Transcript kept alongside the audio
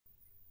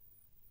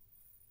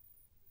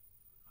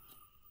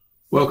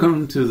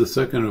Welcome to the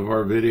second of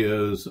our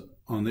videos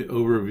on the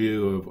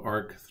overview of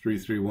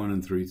ARC331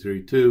 and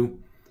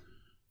 332.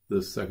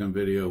 This second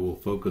video will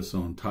focus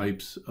on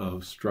types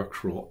of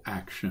structural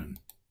action.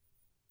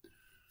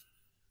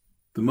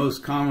 The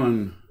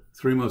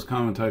three most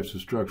common types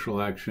of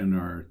structural action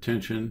are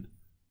tension,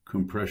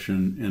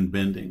 compression, and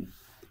bending.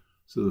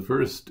 So the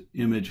first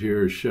image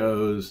here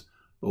shows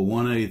a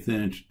 1/8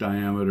 inch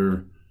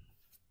diameter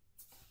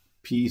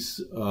piece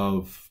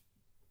of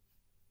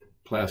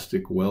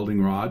plastic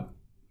welding rod.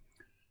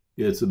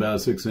 It's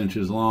about 6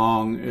 inches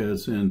long,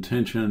 it's in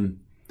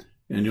tension,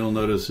 and you'll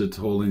notice it's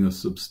holding a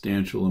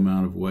substantial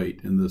amount of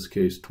weight, in this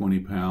case 20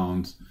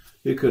 pounds.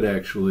 It could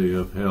actually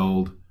have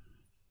held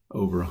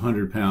over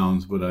 100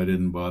 pounds, but I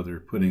didn't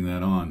bother putting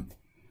that on.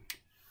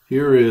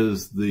 Here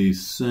is the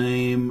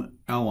same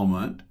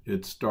element.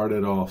 It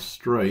started off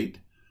straight.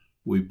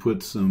 We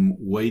put some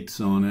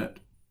weights on it,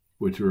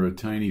 which are a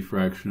tiny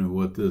fraction of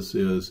what this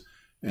is,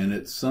 and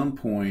at some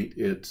point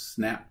it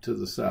snapped to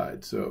the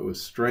side. So it was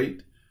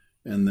straight,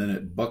 and then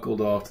it buckled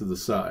off to the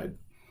side.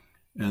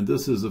 And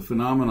this is a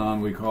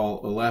phenomenon we call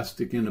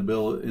elastic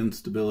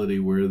instability,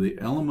 where the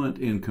element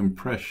in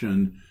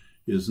compression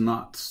is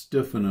not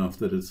stiff enough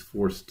that it's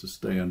forced to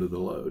stay under the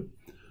load.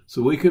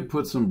 So we could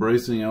put some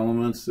bracing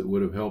elements that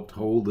would have helped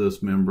hold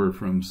this member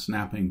from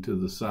snapping to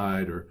the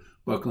side or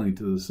buckling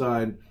to the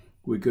side.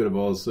 We could have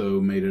also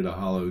made it a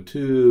hollow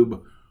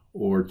tube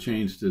or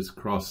changed its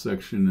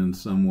cross-section in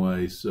some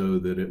way so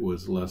that it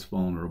was less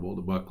vulnerable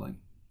to buckling.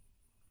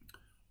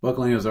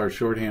 Buckling is our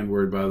shorthand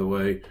word, by the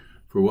way,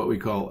 for what we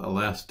call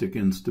elastic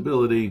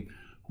instability,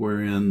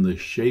 wherein the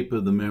shape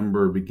of the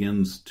member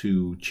begins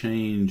to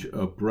change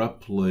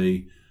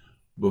abruptly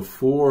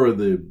before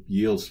the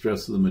yield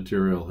stress of the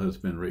material has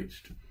been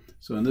reached.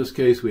 So in this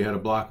case, we had a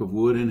block of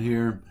wood in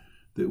here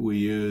that we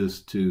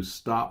used to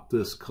stop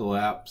this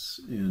collapse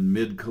in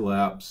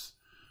mid-collapse.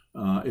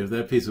 If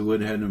that piece of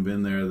wood hadn't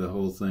been there, the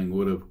whole thing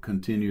would have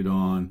continued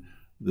on.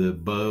 The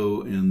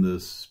bow in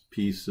this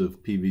piece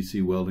of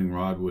PVC welding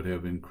rod would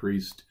have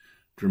increased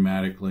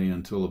dramatically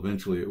until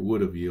eventually it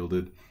would have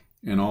yielded,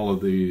 and all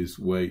of these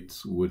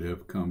weights would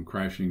have come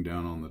crashing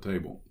down on the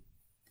table.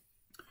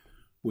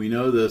 We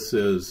know this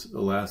is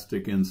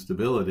elastic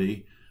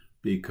instability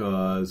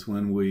because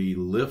when we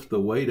lift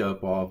the weight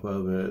up off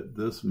of it,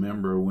 this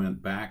member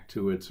went back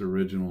to its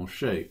original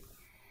shape,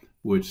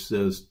 which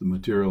says the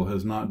material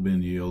has not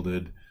been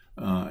yielded,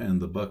 and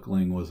the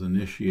buckling was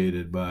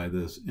initiated by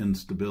this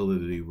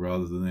instability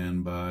rather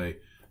than by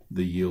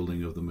the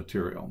yielding of the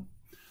material.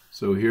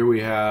 So here we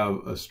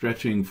have a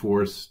stretching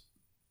force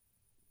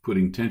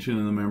putting tension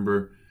in the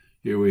member.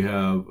 Here we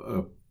have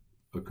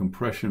a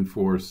compression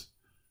force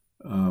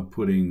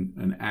putting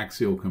an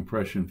axial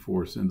compression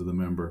force into the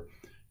member.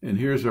 And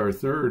here's our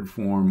third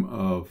form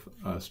of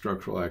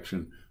structural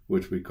action,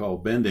 which we call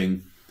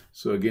bending.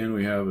 So again,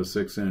 we have a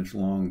 6 inch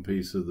long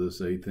piece of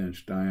this 1/8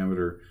 inch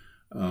diameter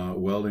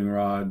welding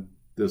rod.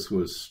 This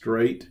was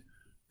straight.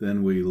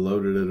 Then we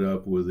loaded it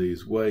up with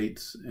these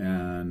weights,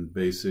 and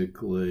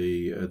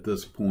basically at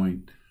this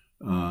point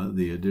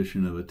the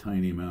addition of a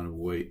tiny amount of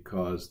weight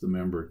caused the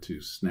member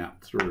to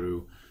snap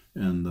through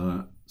and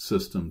the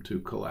system to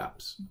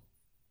collapse.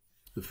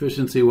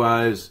 Efficiency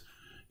wise,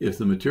 if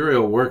the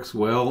material works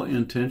well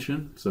in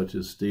tension, such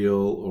as steel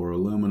or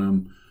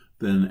aluminum,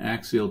 then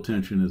axial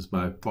tension is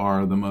by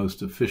far the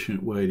most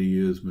efficient way to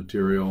use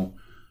material.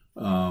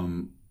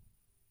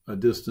 A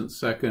distant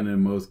second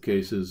in most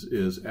cases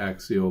is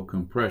axial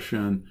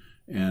compression,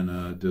 and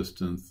a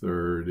distant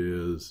third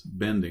is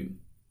bending.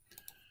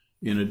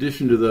 In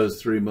addition to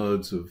those three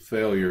modes of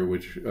failure,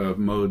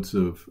 modes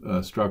of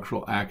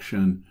structural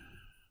action,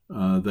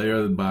 they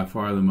are by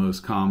far the most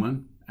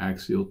common: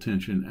 axial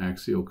tension,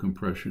 axial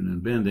compression,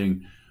 and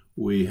bending.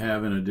 We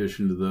have, in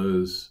addition to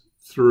those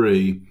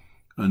three,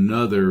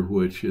 another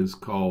which is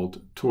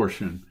called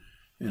torsion.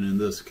 And in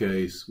this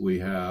case, we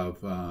have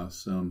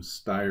some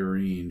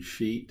styrene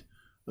sheet,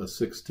 a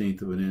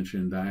 1/16 of an inch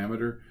in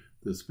diameter,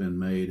 that's been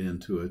made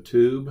into a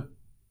tube.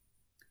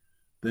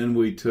 Then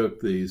we took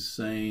these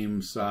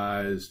same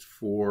sized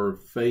 4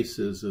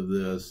 faces of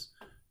this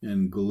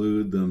and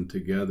glued them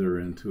together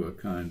into a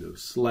kind of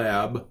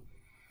slab.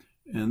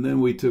 And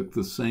then we took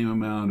the same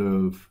amount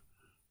of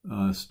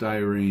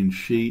styrene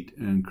sheet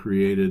and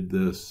created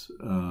this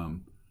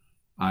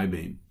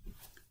I-beam.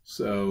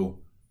 So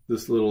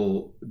this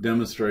little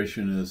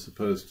demonstration is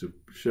supposed to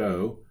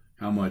show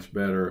how much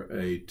better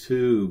a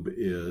tube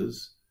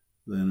is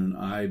than an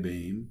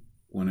I-beam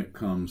when it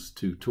comes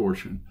to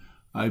torsion.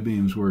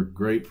 I-beams work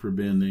great for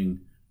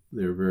bending.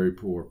 They're very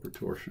poor for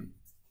torsion.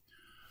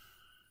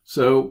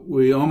 So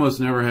we almost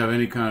never have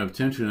any kind of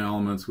tension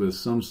elements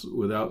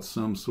without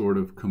some sort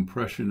of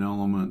compression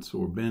elements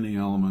or bending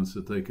elements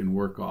that they can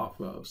work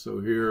off of. So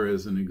here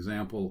is an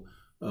example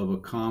of a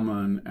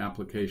common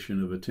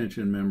application of a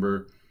tension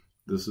member.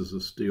 This is a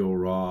steel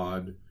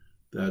rod.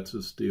 That's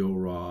a steel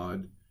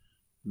rod.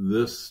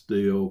 This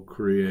steel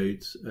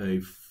creates a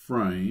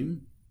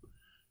frame,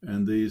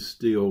 and these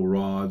steel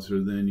rods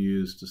are then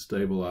used to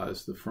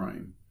stabilize the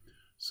frame.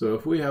 So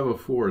if we have a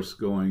force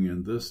going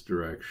in this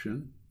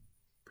direction,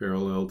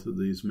 parallel to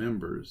these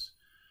members,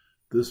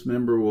 this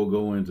member will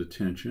go into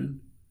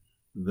tension,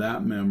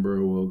 that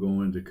member will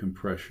go into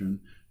compression,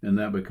 and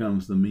that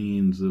becomes the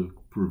means of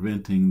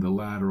preventing the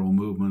lateral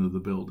movement of the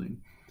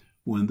building.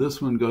 When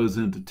this one goes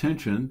into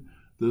tension,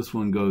 this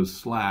one goes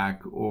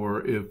slack,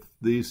 or if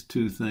these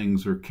two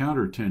things are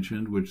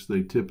counter-tensioned, which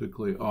they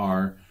typically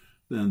are,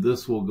 then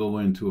this will go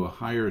into a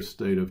higher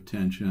state of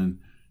tension,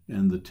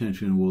 and the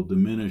tension will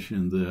diminish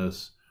in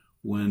this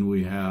when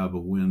we have a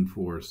wind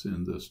force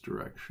in this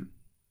direction.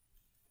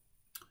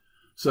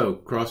 So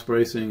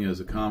cross-bracing is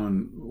a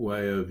common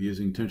way of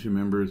using tension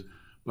members.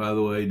 By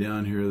the way,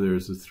 down here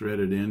there's a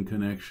threaded end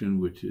connection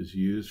which is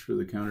used for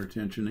the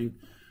counter-tensioning.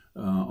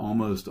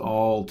 Almost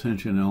all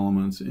tension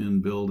elements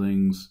in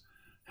buildings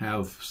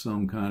have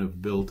some kind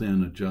of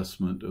built-in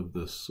adjustment of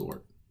this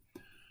sort.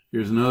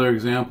 Here's another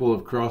example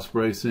of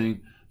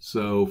cross-bracing.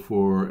 So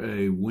for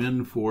a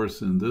wind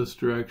force in this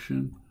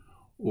direction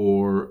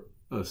or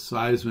a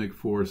seismic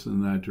force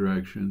in that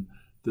direction,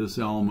 this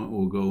element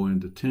will go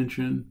into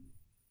tension.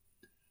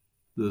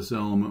 This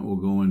element will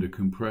go into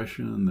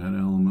compression, that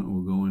element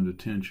will go into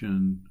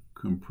tension,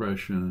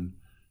 compression,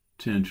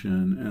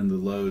 tension, and the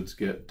loads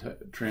get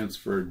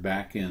transferred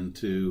back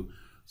into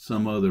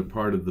some other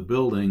part of the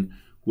building,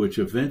 which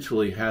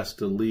eventually has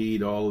to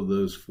lead all of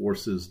those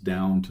forces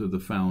down to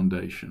the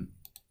foundation.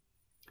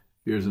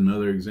 Here's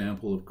another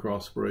example of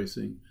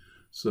cross-bracing.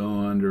 So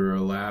under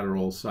a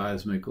lateral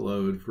seismic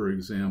load, for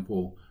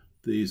example,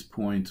 these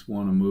points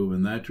want to move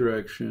in that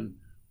direction,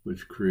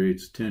 which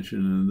creates tension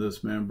in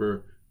this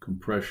member,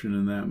 compression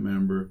in that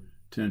member,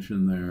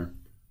 tension there,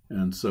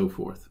 and so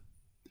forth.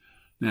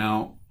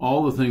 Now,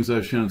 all the things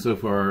I've shown so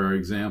far are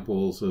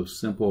examples of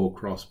simple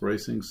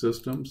cross-bracing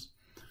systems,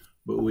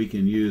 but we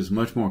can use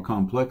much more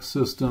complex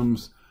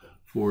systems.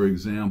 For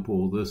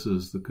example, this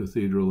is the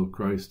Cathedral of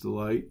Christ the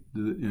Light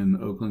in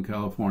Oakland,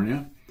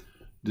 California,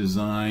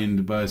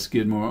 designed by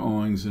Skidmore,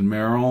 Owings, and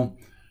Merrill.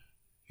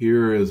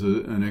 Here is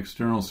an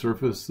external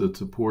surface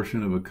that's a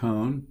portion of a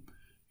cone.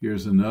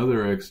 Here's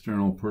another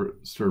external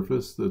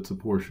surface that's a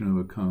portion of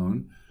a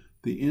cone.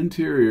 The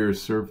interior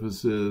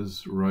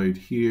surfaces right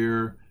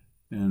here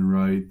and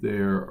right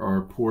there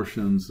are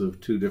portions of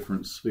two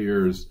different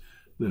spheres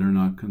that are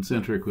not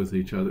concentric with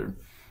each other.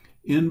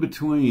 In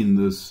between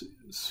this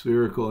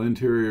spherical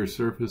interior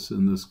surface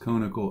and this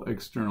conical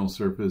external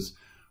surface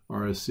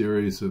are a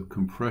series of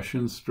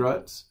compression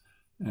struts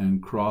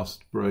and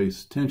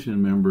cross-brace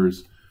tension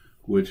members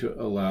which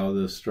allow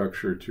this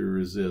structure to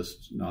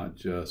resist not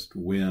just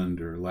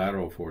wind or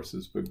lateral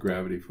forces, but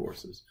gravity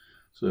forces.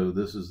 So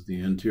this is the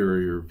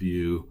interior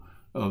view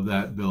of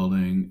that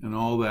building, and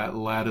all that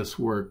lattice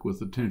work with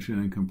the tension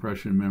and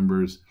compression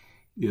members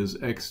is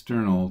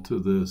external to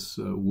this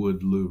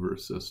wood louver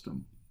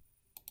system.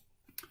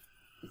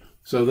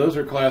 So those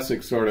are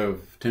classic sort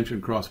of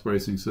tension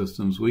cross-bracing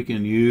systems. We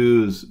can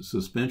use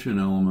suspension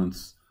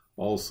elements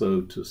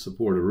also to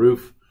support a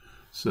roof.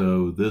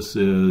 So this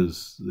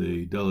is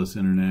the Dulles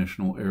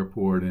International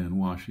Airport in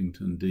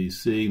Washington,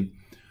 D.C.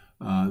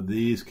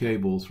 These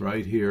cables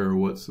right here are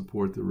what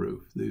support the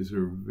roof. These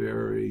are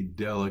very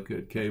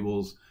delicate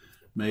cables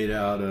made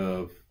out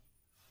of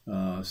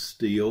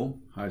steel,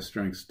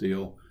 high-strength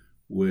steel,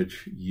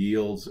 which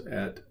yields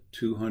at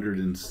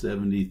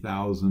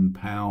 270,000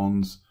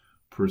 pounds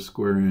per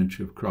square inch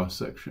of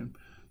cross-section.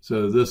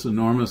 So this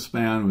enormous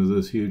span with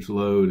this huge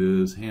load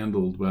is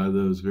handled by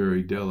those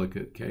very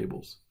delicate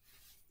cables.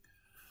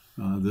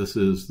 This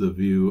is the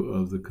view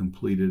of the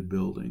completed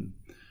building.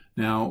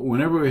 Now,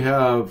 whenever we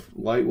have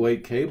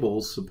lightweight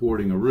cables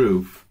supporting a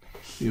roof,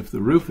 if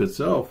the roof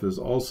itself is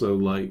also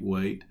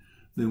lightweight,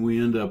 then we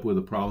end up with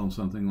a problem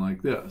something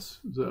like this.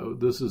 So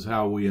this is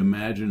how we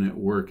imagine it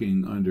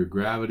working under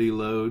gravity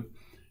load.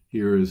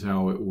 Here is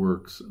how it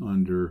works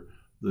under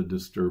the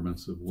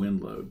disturbance of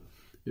wind load.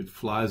 It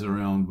flies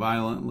around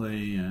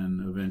violently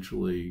and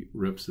eventually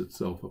rips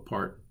itself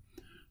apart.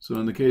 So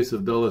in the case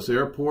of Dulles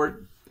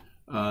Airport,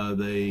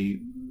 they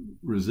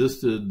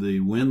resisted the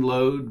wind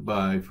load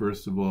by,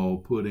 first of all,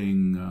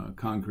 putting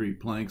concrete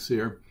planks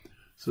here.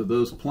 So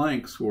those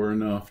planks were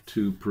enough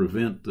to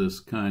prevent this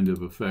kind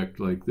of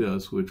effect like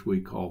this, which we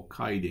call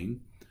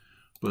kiting.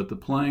 But the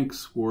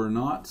planks were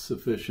not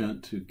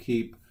sufficient to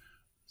keep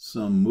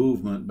some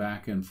movement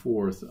back and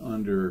forth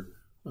under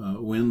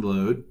wind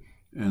load.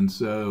 And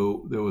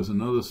so there was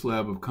another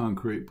slab of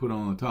concrete put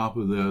on the top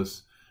of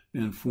this,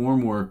 and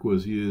formwork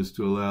was used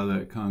to allow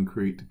that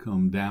concrete to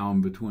come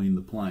down between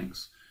the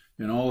planks.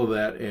 And all of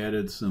that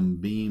added some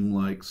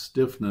beam-like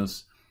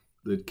stiffness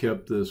that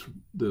kept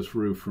this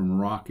roof from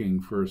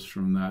rocking first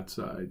from that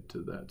side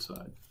to that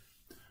side.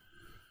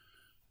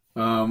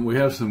 We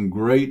have some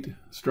great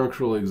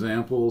structural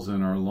examples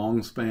in our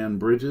long span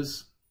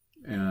bridges,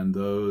 and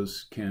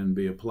those can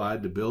be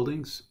applied to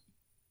buildings.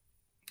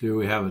 Here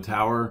we have a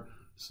tower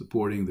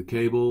supporting the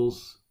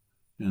cables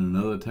and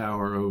another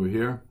tower over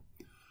here.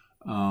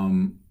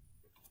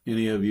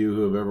 Any of you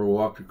who have ever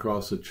walked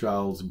across a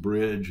child's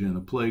bridge in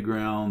a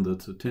playground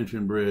that's a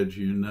tension bridge,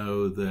 you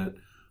know that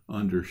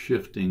under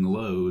shifting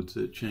loads,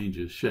 it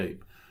changes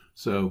shape.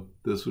 So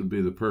this would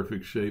be the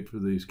perfect shape for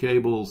these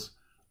cables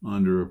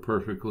under a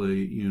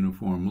perfectly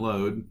uniform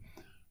load.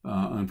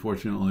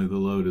 Unfortunately, the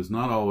load is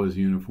not always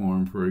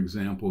uniform. For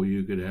example,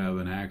 you could have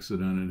an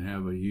accident and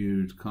have a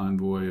huge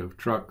convoy of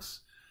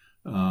trucks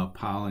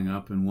piling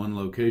up in one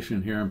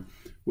location here,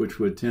 which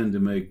would tend to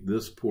make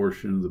this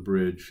portion of the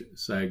bridge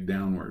sag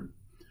downward.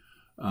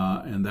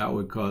 And that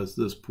would cause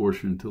this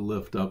portion to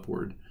lift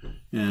upward.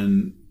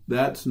 And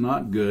that's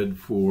not good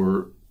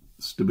for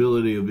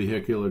stability of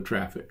vehicular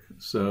traffic.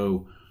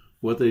 So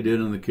what they did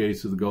in the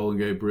case of the Golden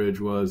Gate Bridge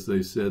was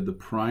they said the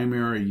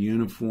primary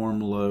uniform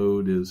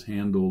load is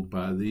handled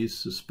by these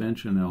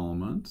suspension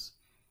elements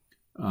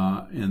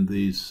and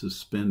these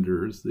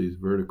suspenders, these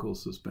vertical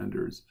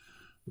suspenders.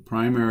 The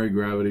primary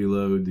gravity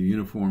load, the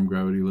uniform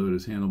gravity load,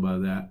 is handled by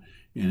that.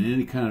 And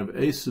any kind of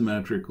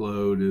asymmetric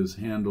load is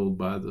handled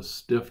by the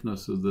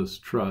stiffness of this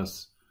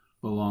truss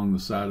along the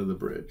side of the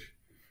bridge.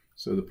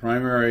 So the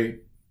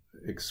primary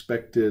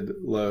expected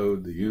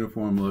load, the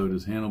uniform load,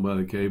 is handled by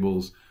the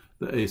cables.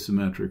 The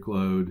asymmetric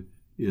load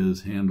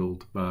is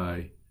handled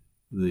by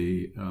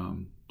the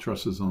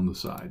trusses on the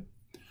side.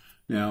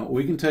 Now,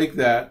 we can take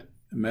that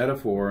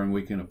metaphor and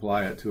we can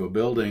apply it to a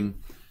building.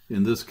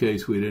 In this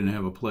case, we didn't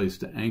have a place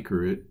to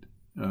anchor it,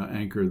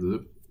 anchor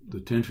the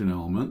tension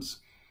elements.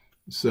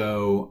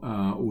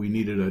 So we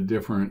needed a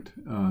different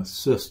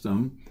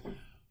system.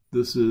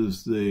 This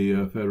is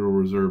the Federal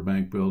Reserve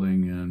Bank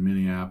building in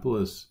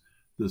Minneapolis.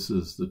 This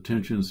is the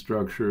tension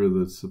structure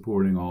that's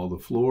supporting all the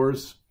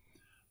floors.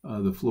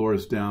 The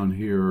floors down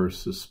here are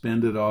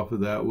suspended off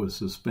of that with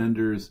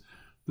suspenders.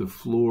 The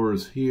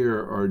floors here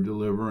are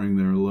delivering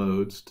their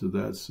loads to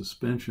that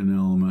suspension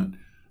element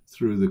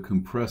through the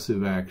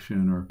compressive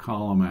action or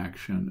column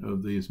action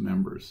of these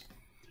members.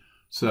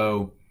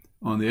 So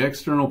on the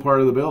external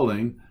part of the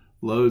building,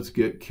 loads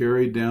get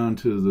carried down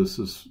to the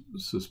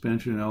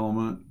suspension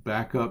element,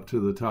 back up to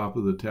the top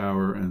of the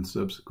tower, and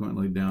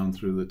subsequently down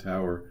through the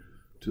tower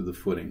to the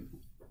footing.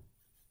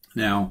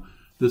 Now,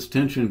 this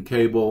tension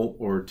cable,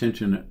 or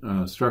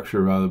tension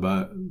structure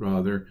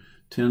rather,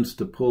 tends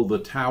to pull the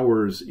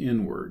towers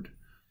inward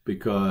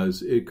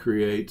because it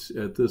creates,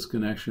 at this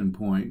connection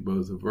point,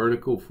 both a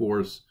vertical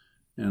force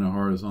and a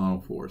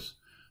horizontal force.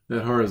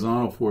 That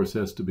horizontal force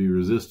has to be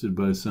resisted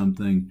by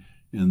something,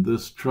 and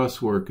this truss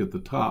work at the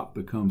top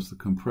becomes the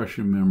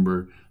compression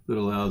member that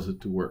allows it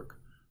to work.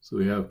 So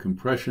we have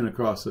compression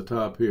across the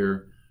top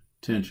here,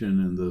 tension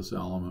in this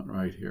element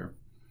right here.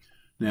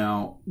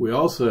 Now, we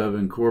also have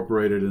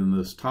incorporated in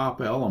this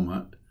top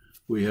element,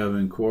 we have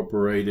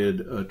incorporated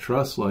a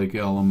truss-like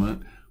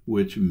element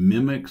which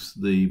mimics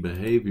the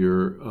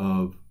behavior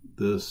of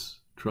this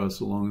truss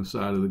along the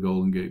side of the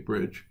Golden Gate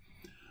Bridge.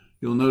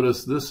 You'll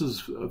notice this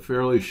is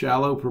fairly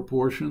shallow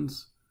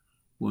proportions.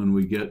 When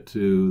we get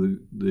to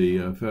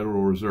the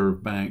Federal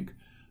Reserve Bank,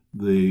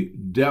 the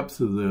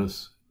depth of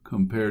this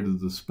compared to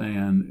the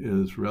span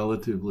is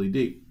relatively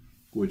deep,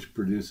 which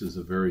produces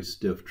a very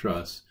stiff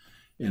truss.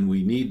 And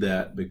we need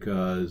that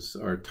because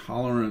our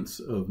tolerance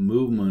of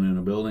movement in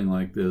a building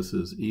like this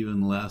is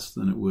even less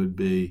than it would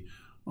be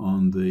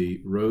on the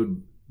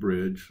road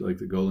bridge, like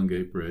the Golden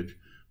Gate Bridge,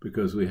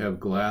 because we have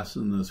glass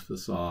in this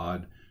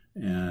facade,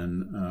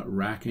 and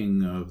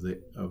racking of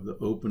the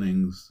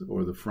openings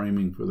or the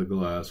framing for the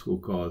glass will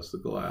cause the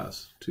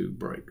glass to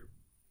break.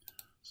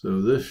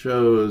 So this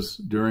shows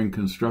during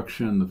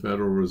construction the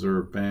Federal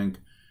Reserve Bank.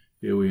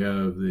 Here we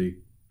have the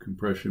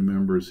compression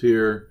members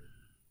here,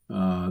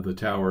 the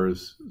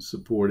towers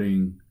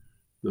supporting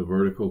the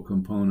vertical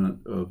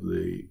component of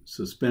the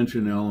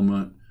suspension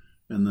element,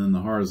 and then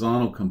the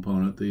horizontal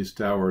component. These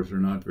towers are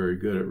not very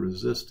good at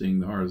resisting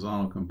the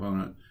horizontal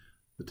component.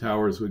 The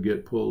towers would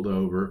get pulled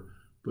over,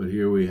 but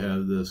here we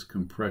have this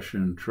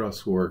compression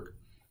truss work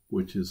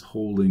which is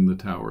holding the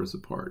towers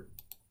apart.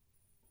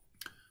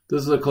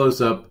 This is a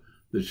close-up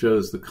that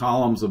shows the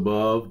columns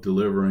above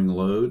delivering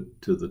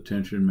load to the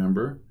tension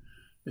member.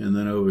 And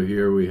then over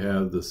here we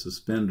have the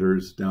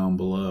suspenders down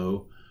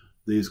below.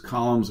 These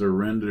columns are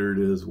rendered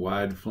as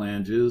wide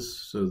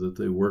flanges so that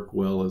they work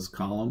well as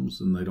columns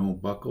and they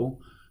don't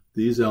buckle.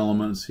 These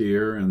elements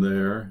here and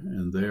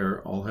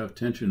there all have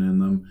tension in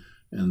them,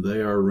 and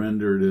they are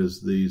rendered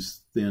as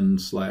these thin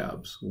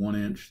slabs, 1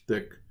 inch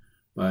thick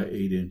by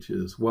 8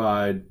 inches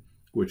wide,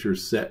 which are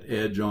set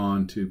edge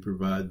on to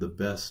provide the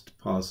best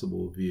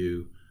possible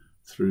view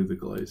through the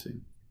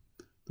glazing.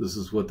 This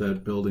is what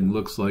that building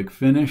looks like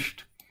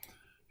finished.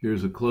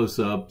 Here's a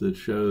close-up that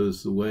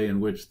shows the way in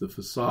which the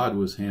facade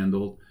was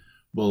handled.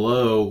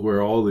 Below,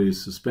 where all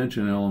these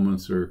suspension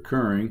elements are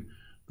occurring,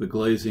 the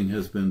glazing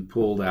has been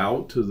pulled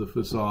out to the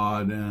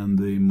facade and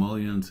the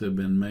mullions have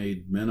been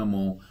made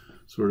minimal,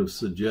 sort of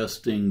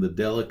suggesting the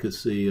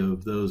delicacy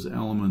of those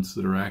elements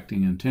that are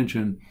acting in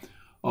tension.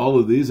 All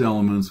of these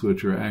elements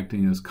which are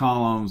acting as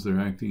columns, they're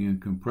acting in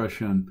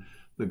compression.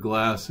 The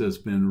glass has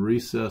been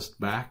recessed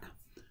back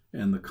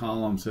and the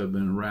columns have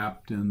been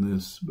wrapped in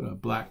this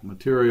black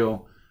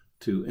material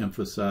to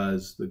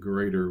emphasize the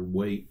greater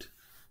weight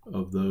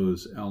of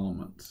those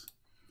elements.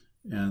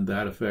 And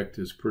that effect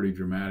is pretty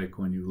dramatic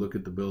when you look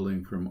at the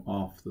building from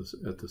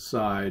at the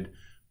side,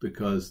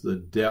 because the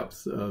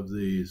depth of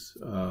these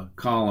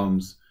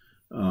columns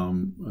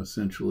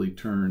essentially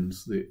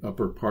turns the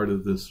upper part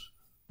of this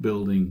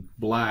building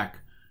black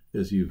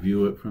as you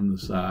view it from the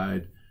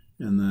side,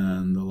 and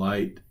then the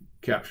light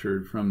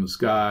captured from the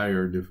sky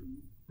or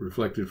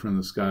reflected from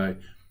the sky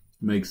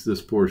makes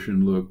this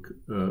portion look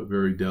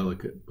very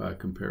delicate by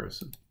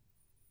comparison.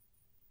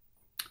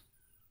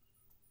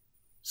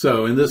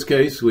 So in this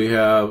case, we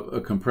have a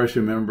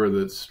compression member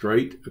that's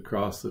straight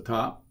across the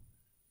top,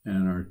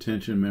 and our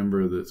tension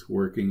member that's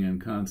working in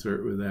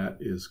concert with that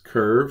is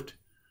curved.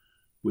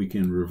 We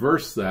can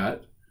reverse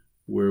that,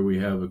 where we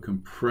have a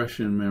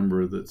compression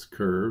member that's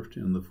curved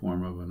in the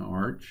form of an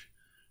arch,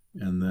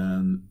 and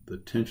then the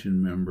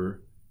tension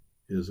member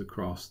is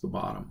across the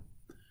bottom.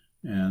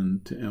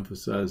 And to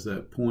emphasize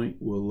that point,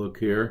 we'll look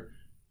here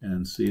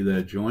and see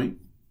that joint.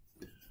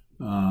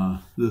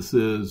 This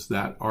is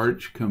that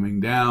arch coming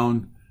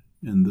down,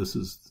 and this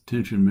is the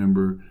tension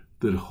member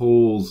that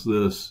holds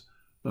this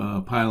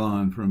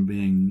pylon from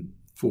being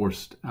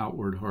forced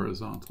outward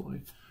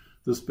horizontally.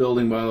 This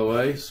building, by the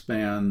way,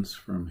 spans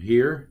from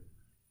here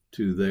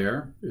to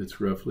there.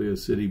 It's roughly a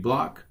city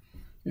block,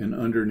 and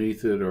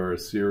underneath it are a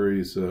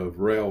series of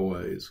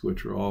railways,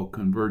 which are all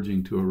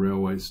converging to a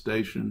railway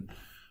station,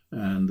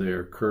 and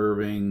they're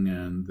curving,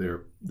 and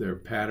their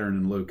pattern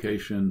and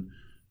location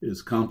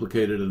is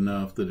complicated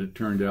enough that it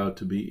turned out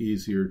to be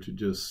easier to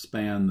just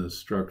span the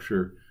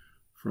structure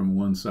from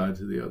one side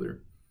to the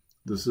other.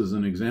 This is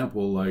an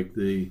example like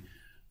the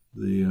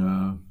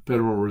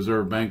Federal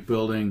Reserve Bank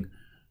building.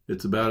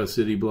 It's about a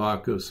city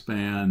block of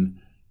span,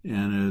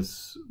 and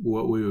it's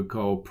what we would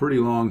call pretty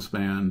long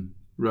span,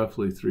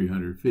 roughly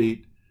 300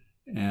 feet,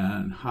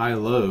 and high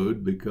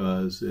load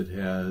because it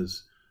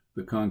has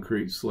the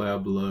concrete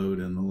slab load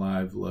and the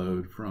live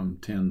load from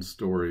 10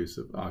 stories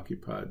of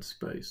occupied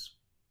space.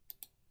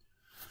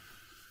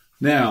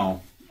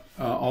 Now,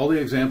 all the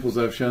examples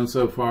I've shown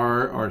so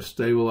far are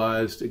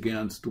stabilized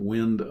against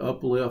wind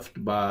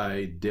uplift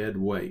by dead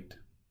weight.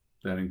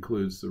 That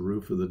includes the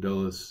roof of the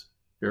Dulles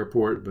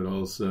Airport, but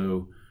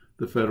also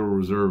the Federal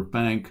Reserve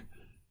Bank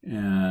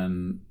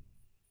and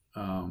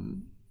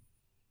the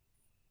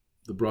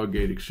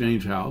Broadgate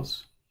Exchange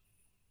House.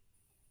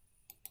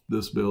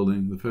 This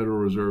building, the Federal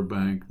Reserve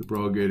Bank, the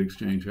Broadgate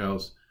Exchange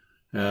House,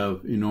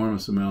 have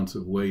enormous amounts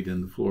of weight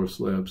in the floor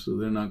slab, so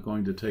they're not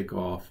going to take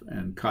off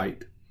and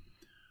kite.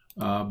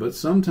 But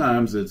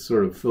sometimes it's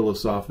sort of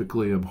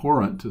philosophically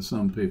abhorrent to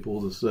some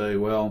people to say,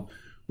 well,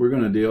 we're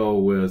going to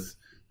deal with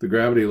the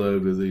gravity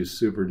load of these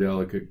super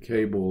delicate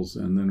cables,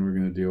 and then we're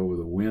going to deal with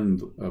a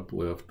wind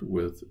uplift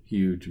with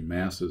huge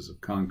masses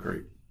of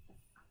concrete.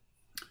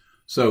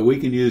 So we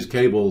can use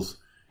cables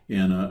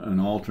in an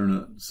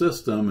alternate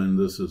system, and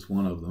this is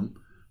one of them.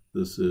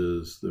 This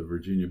is the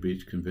Virginia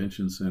Beach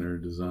Convention Center,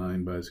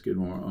 designed by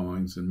Skidmore,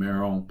 Owings and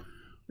Merrill,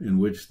 in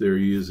which they're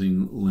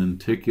using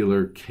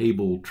lenticular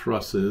cable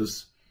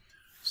trusses.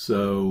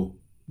 So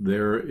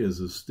there is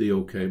a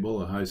steel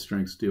cable, a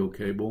high-strength steel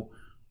cable,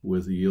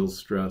 with a yield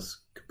stress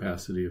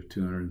capacity of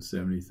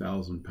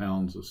 270,000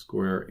 pounds a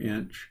square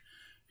inch.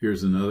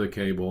 Here's another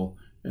cable,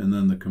 and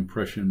then the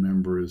compression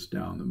member is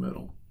down the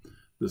middle.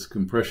 This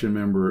compression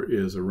member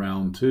is a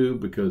round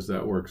tube because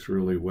that works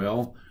really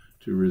well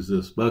to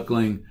resist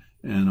buckling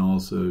and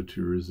also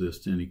to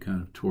resist any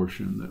kind of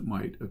torsion that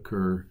might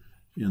occur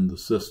in the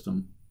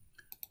system.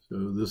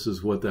 So this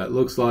is what that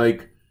looks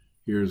like.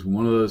 Here's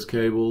one of those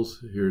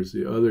cables. Here's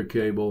the other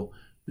cable.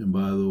 And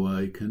by the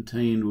way,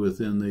 contained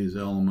within these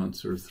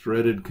elements are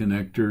threaded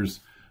connectors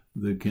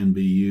that can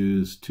be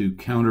used to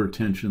counter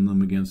tension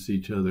them against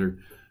each other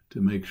to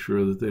make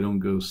sure that they don't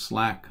go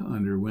slack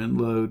under wind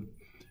load,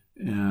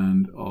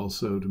 and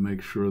also to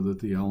make sure that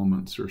the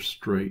elements are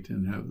straight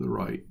and have the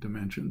right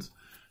dimensions.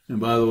 And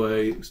by the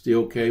way,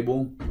 steel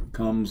cable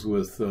comes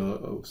with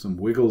some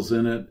wiggles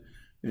in it,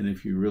 and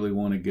if you really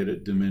want to get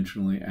it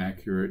dimensionally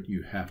accurate,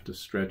 you have to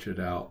stretch it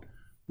out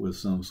with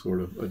some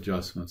sort of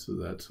adjustments of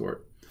that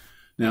sort.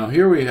 Now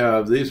here we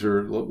have, these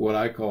are what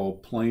I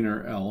call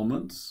planar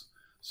elements.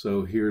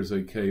 So here's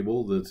a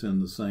cable that's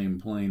in the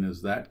same plane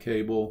as that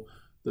cable.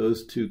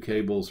 Those two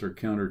cables are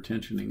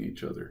counter-tensioning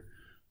each other.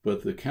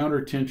 But the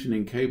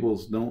counter-tensioning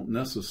cables don't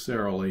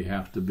necessarily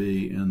have to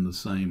be in the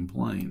same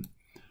plane.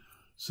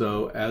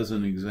 So as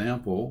an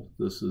example,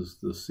 this is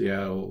the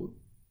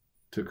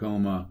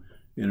Seattle-Tacoma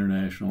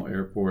International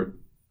Airport,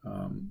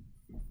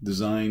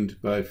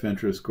 designed by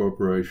Fentress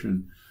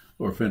Corporation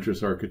or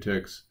Fentress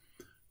Architects.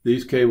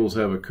 These cables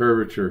have a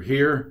curvature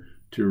here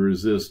to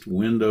resist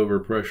wind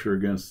overpressure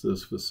against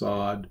this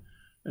facade.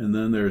 And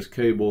then there's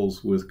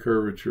cables with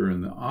curvature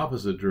in the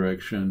opposite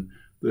direction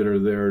that are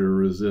there to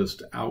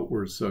resist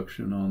outward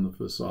suction on the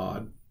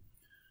facade.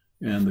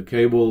 And the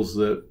cables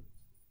that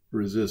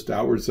resist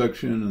outward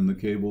suction and the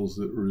cables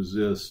that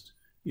resist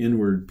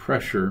inward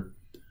pressure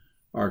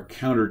are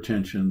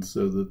counter-tensioned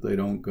so that they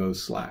don't go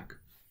slack.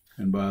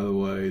 And by the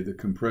way, the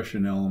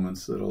compression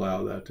elements that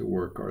allow that to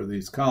work are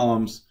these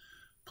columns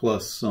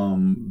plus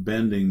some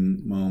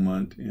bending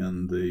moment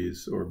in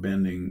these, or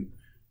bending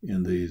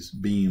in these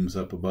beams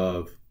up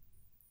above.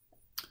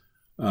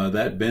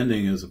 That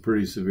bending is a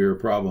pretty severe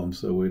problem,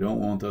 so we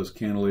don't want those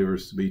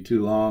cantilevers to be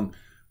too long,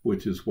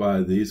 which is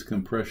why these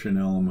compression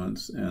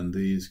elements and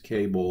these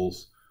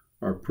cables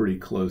are pretty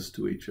close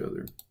to each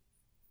other.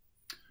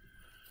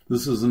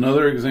 This is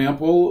another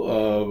example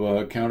of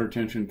a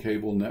countertension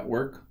cable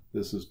network.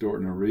 This is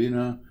Dorton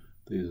Arena.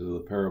 These are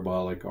the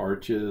parabolic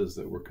arches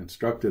that were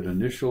constructed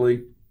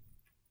initially.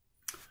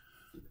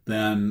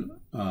 Then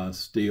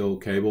steel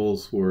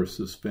cables were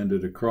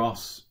suspended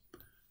across,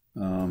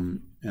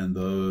 and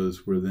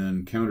those were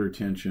then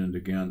countertensioned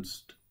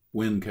against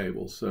wind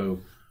cables. So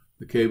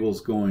the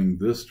cables going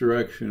this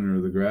direction are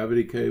the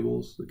gravity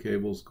cables, the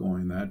cables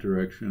going that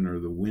direction are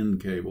the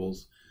wind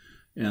cables.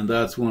 And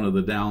that's one of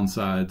the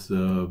downsides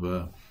of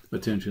a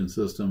tension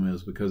system,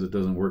 is because it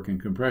doesn't work in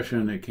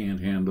compression, it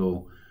can't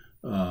handle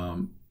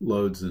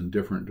loads in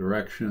different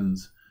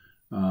directions.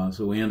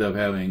 So we end up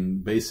having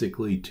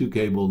basically two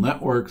cable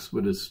networks,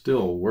 but it's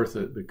still worth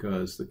it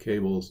because the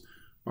cables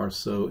are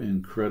so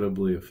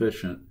incredibly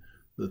efficient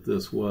that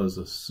this was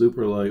a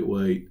super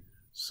lightweight,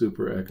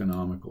 super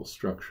economical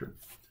structure.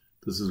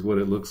 This is what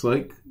it looks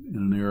like in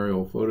an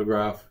aerial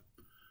photograph.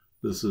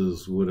 This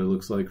is what it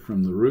looks like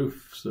from the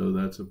roof. So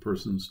that's a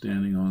person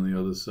standing on the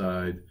other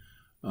side,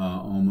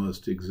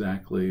 almost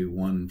exactly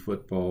 1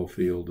 football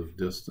field of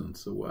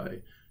distance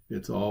away.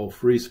 It's all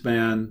free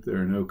span.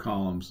 There are no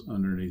columns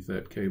underneath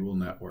that cable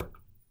network.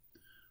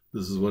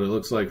 This is what it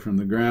looks like from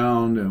the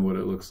ground and what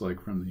it looks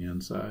like from the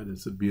inside.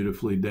 It's a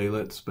beautifully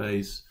daylit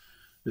space.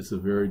 It's a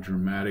very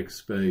dramatic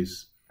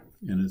space,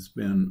 and it's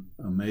been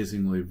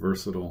amazingly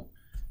versatile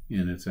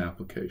in its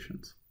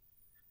applications.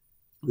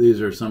 These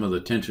are some of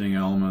the tensioning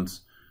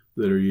elements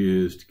that are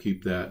used to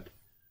keep that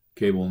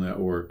cable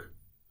network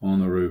on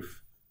the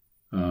roof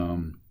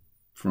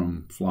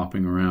from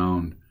flopping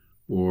around,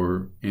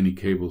 or any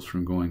cables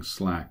from going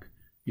slack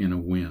in a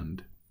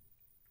wind.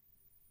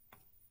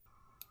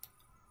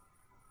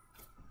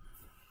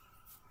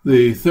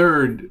 The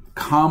third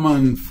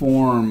common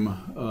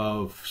form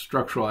of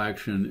structural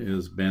action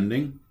is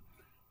bending.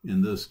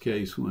 In this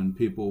case, when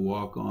people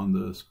walk on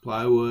this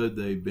plywood,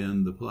 they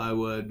bend the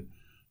plywood.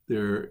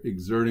 They're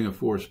exerting a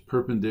force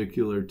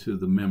perpendicular to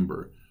the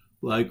member.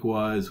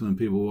 Likewise, when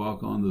people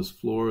walk on this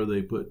floor,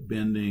 they put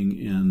bending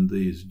in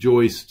these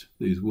joists,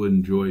 these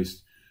wooden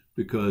joists,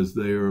 because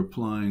they are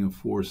applying a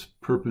force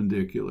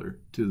perpendicular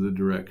to the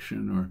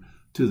direction, or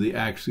to the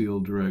axial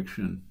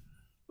direction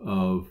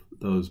of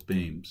those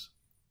beams.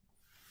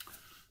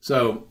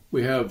 So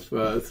we have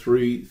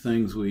 3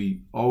 things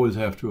we always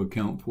have to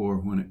account for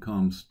when it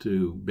comes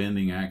to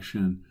bending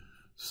action.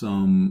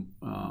 Some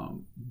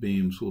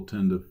beams will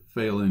tend to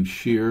fail in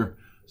shear,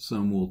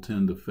 some will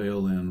tend to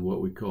fail in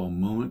what we call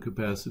moment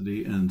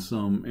capacity, and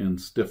some in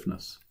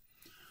stiffness.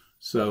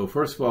 So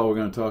first of all, we're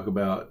going to talk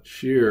about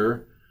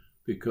shear,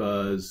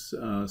 because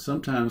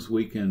sometimes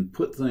we can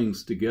put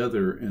things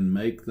together and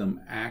make them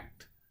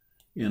act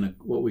in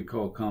what we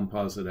call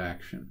composite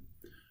action.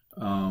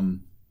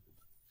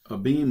 A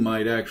beam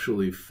might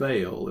actually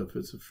fail if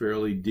it's a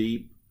fairly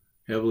deep,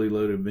 heavily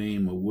loaded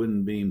beam. A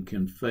wooden beam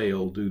can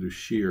fail due to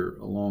shear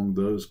along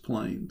those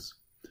planes.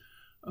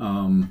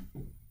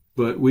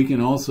 But we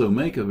can also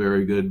make a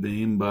very good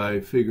beam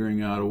by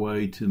figuring out a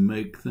way to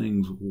make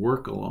things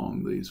work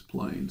along these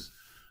planes.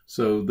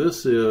 So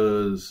this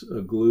is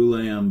a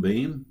glue-lam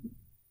beam,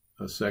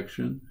 a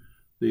section.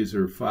 These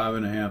are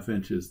 5.5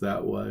 inches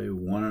that way,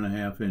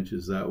 1.5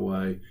 inches that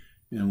way,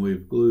 and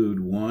we've glued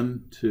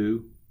 1,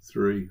 2,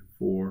 3,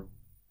 4,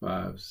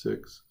 5,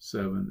 6,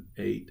 7,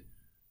 8,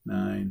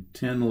 9,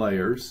 10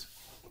 layers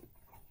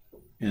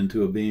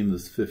into a beam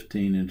that's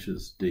 15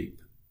 inches deep.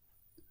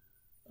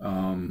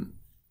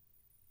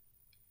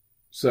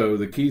 So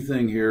the key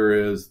thing here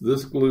is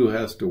this glue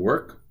has to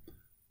work,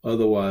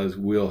 otherwise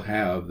we'll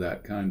have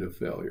that kind of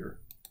failure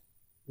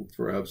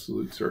for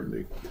absolute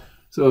certainty.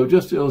 So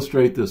just to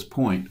illustrate this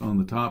point, on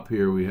the top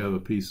here we have a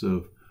piece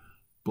of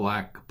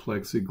black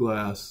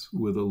plexiglass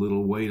with a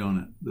little weight on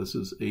it. This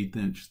is 1/8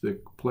 inch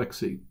thick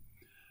plexi.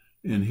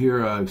 And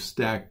here I've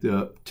stacked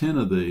up 10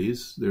 of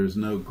these. There's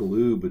no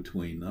glue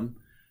between them.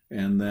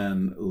 And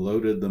then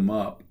loaded them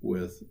up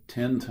with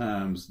 10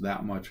 times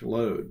that much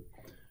load.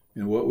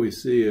 And what we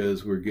see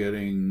is we're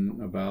getting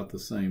about the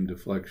same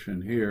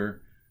deflection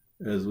here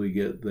as we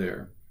get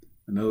there.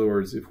 In other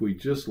words, if we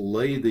just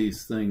lay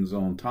these things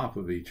on top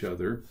of each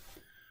other,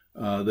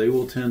 they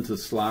will tend to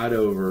slide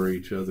over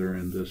each other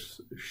in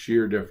this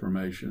shear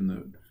deformation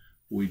that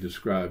we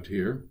described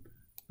here.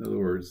 In other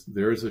words,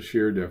 there's a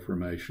shear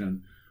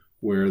deformation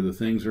where the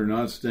things are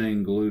not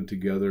staying glued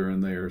together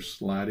and they are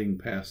sliding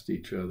past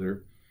each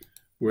other.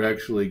 We're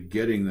actually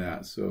getting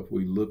that. So if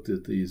we looked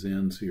at these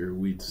ends here,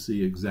 we'd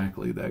see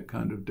exactly that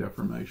kind of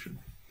deformation.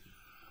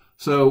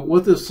 So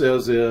what this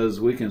says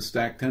is we can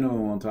stack 10 of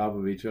them on top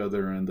of each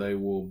other and they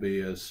will be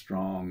as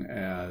strong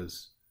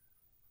as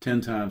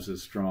 10 times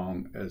as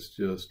strong as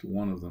just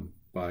one of them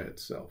by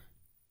itself.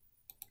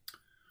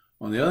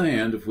 On the other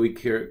hand, if we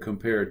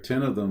compare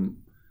 10 of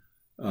them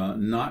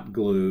not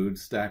glued,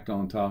 stacked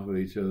on top of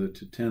each other,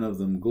 to 10 of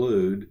them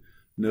glued,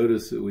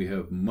 notice that we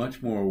have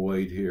much more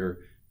weight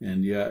here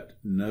and yet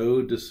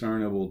no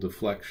discernible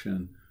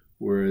deflection,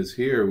 whereas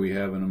here we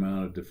have an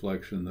amount of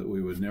deflection that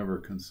we would never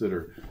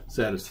consider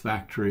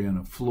satisfactory in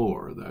a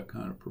floor, that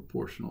kind of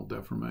proportional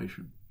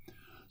deformation.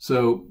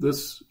 So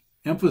this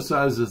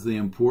emphasizes the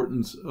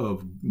importance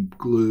of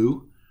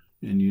glue,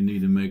 and you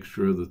need to make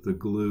sure that the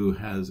glue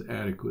has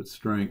adequate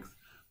strength,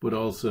 but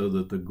also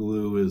that the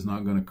glue is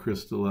not going to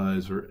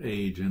crystallize or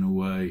age in a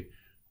way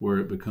where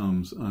it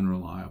becomes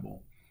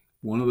unreliable.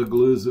 One of the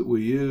glues that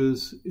we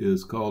use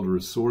is called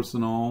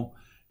resorcinol.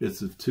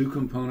 It's a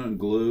 2-component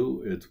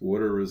glue. It's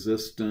water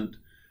resistant,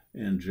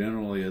 and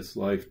generally its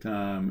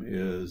lifetime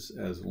is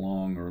as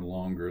long or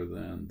longer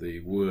than the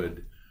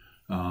wood.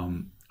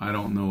 I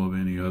don't know of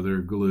any other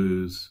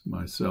glues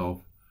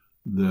myself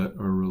that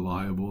are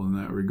reliable in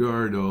that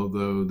regard,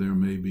 although there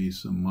may be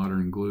some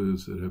modern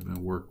glues that have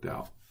been worked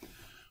out.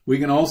 We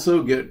can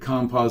also get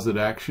composite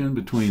action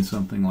between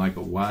something like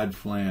a wide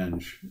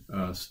flange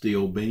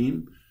steel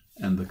beam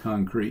and the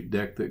concrete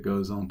deck that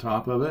goes on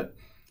top of it,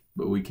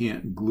 but we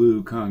can't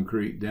glue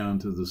concrete down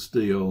to the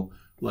steel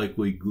like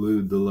we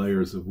glued the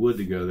layers of wood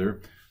together.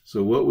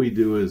 So what we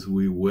do is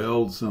we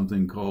weld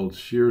something called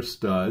shear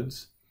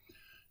studs,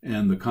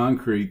 and the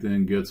concrete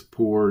then gets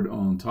poured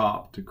on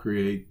top to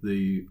create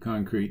the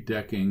concrete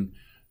decking,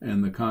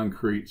 and the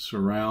concrete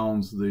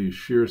surrounds the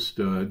shear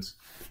studs.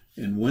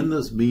 And when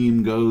this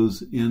beam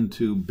goes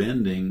into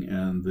bending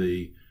and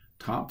the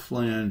top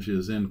flange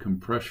is in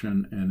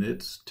compression and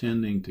it's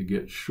tending to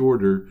get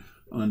shorter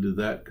under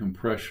that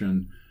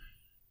compression,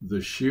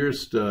 the shear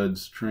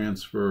studs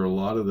transfer a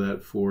lot of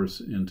that force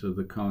into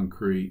the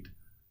concrete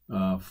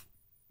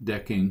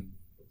decking,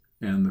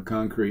 and the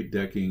concrete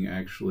decking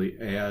actually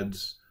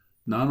adds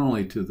not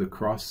only to the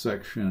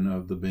cross-section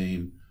of the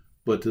beam,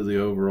 but to the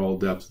overall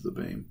depth of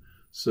the beam.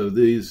 So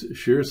these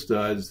shear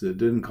studs that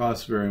didn't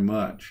cost very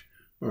much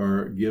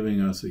are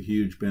giving us a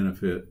huge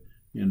benefit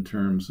in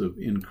terms of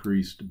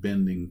increased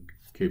bending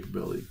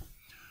capability.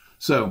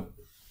 So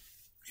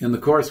in the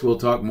course, we'll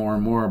talk more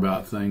and more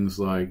about things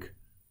like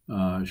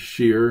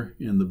shear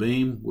in the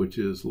beam, which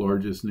is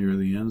largest near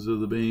the ends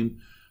of the beam,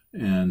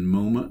 and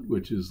moment,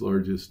 which is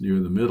largest near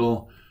the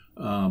middle.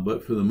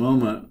 But for the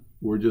moment,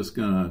 we're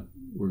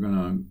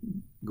gonna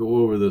go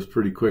over this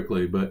pretty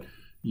quickly. But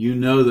you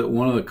know that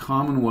one of the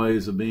common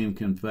ways a beam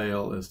can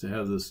fail is to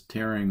have this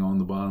tearing on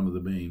the bottom of the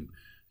beam.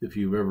 If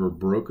you've ever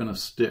broken a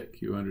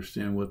stick, you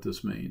understand what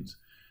this means.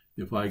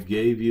 If I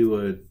gave you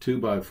a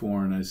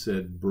 2x4 and I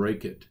said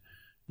break it,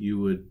 you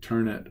would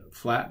turn it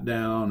flat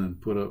down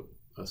and put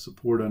a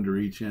support under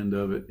each end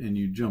of it, and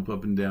you jump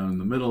up and down in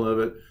the middle of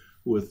it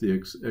with the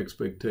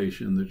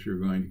expectation that you're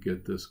going to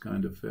get this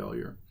kind of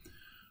failure.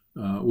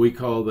 We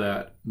call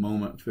that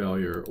moment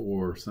failure,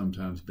 or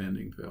sometimes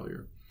bending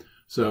failure.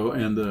 So,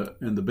 and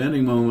the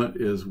bending moment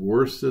is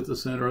worst at the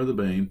center of the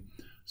beam.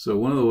 So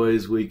one of the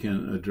ways we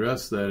can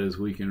address that is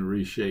we can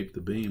reshape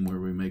the beam where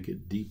we make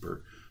it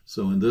deeper.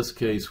 So in this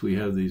case, we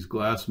have these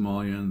glass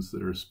mullions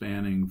that are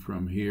spanning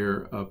from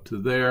here up to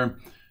there,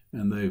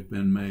 and they've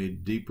been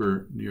made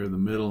deeper near the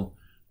middle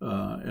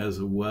as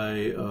a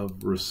way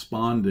of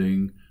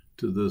responding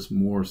to this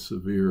more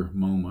severe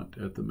moment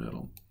at the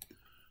middle.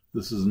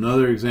 This is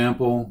another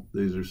example.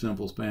 These are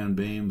simple span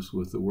beams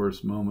with the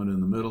worst moment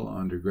in the middle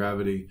under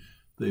gravity.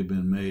 They've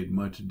been made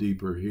much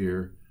deeper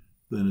here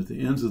than at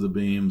the ends of the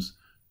beams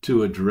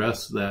to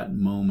address that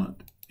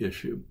moment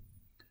issue.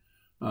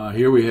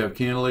 Here we have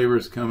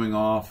cantilevers coming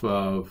off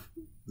of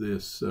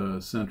this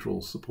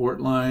central support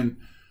line.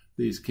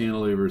 These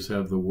cantilevers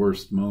have the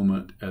worst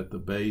moment at the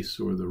base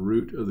or the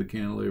root of the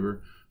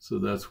cantilever, so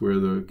that's where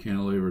the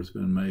cantilever has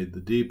been made the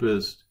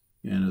deepest,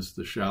 and it's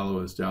the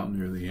shallowest out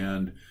near the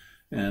end.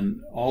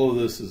 And all of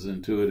this is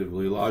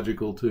intuitively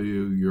logical to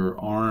you. Your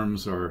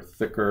arms are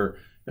thicker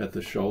at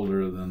the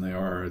shoulder than they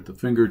are at the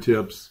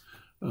fingertips.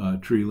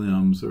 Tree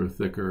limbs are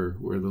thicker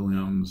where the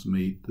limbs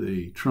meet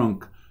the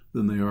trunk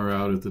than they are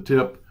out at the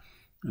tip.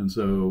 And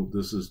so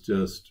this is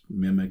just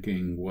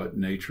mimicking what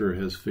nature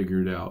has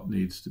figured out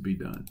needs to be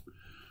done.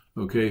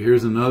 Okay,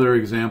 here's another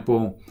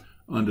example.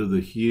 Under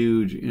the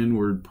huge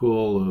inward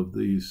pull of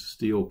these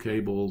steel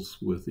cables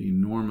with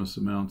enormous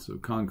amounts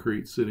of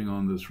concrete sitting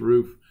on this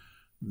roof,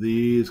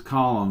 these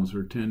columns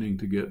are tending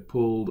to get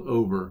pulled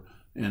over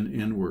and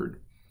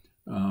inward.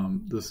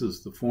 This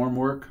is the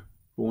formwork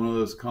for one of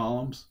those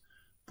columns.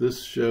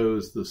 This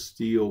shows the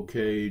steel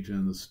cage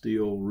and the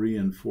steel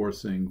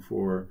reinforcing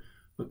for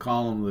a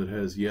column that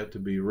has yet to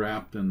be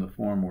wrapped in the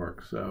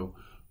formwork. So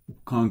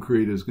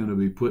concrete is going to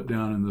be put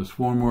down in this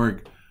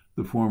formwork.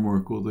 The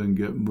formwork will then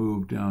get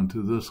moved down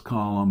to this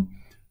column,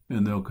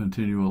 and they'll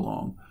continue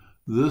along.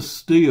 This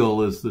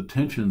steel is the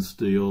tension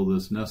steel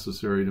that's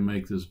necessary to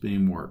make this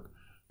beam work.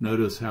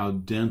 Notice how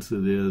dense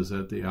it is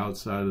at the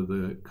outside of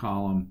the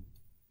column,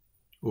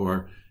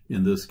 or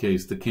in this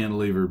case, the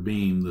cantilever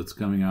beam that's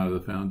coming out of the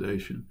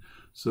foundation.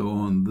 So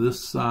on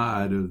this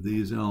side of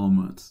these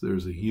elements,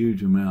 there's a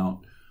huge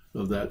amount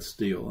of that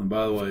steel. And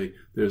by the way,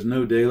 there's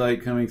no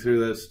daylight coming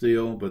through that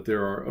steel, but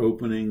there are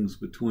openings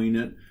between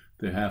it.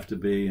 There have to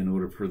be in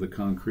order for the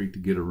concrete to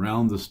get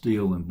around the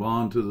steel and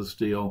bond to the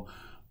steel.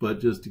 But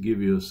just to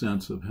give you a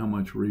sense of how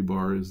much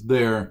rebar is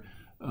there,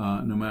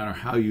 no matter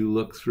how you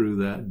look through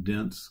that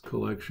dense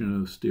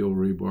collection of steel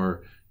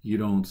rebar, you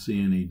don't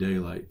see any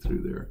daylight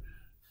through there.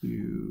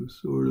 You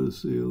sort of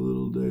see a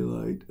little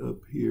daylight up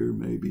here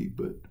maybe,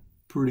 but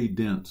pretty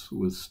dense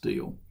with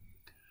steel.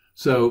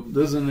 So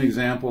this is an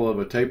example of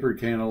a tapered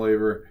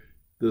cantilever.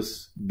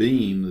 This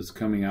beam that's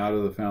coming out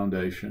of the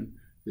foundation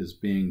is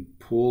being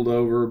pulled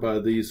over by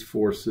these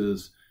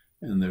forces,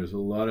 and there's a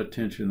lot of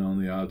tension on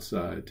the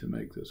outside to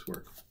make this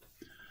work.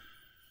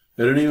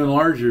 At an even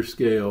larger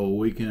scale,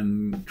 we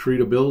can treat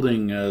a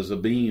building as a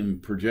beam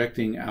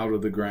projecting out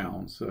of the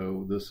ground.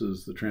 So this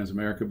is the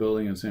Transamerica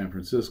building in San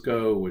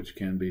Francisco, which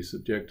can be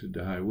subjected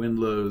to high wind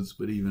loads,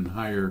 but even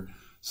higher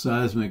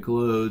seismic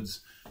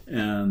loads.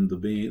 And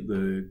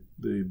the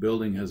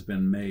building has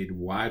been made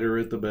wider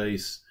at the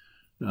base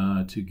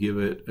to give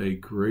it a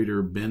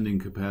greater bending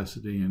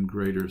capacity and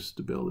greater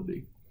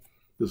stability.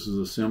 This is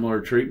a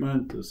similar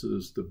treatment. This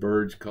is the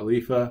Burj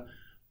Khalifa,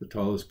 the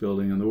tallest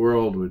building in the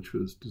world, which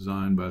was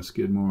designed by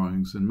Skidmore,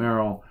 Owings &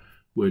 Merrill,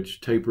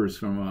 which tapers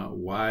from a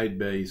wide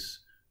base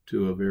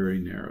to a very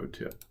narrow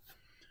tip.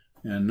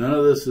 And none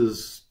of this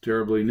is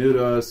terribly new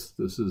to us.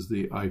 This is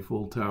the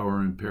Eiffel Tower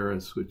in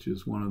Paris, which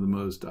is one of the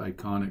most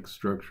iconic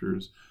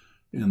structures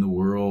in the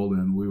world,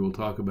 and we will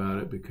talk about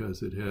it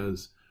because it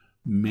has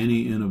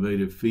many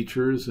innovative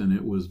features, and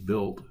it was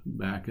built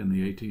back in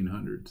the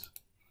 1800s.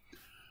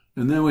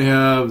 And then we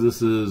have,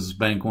 this is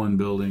Bank One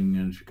building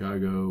in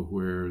Chicago,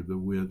 where the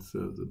width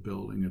of the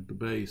building at the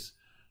base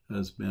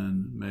has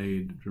been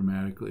made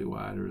dramatically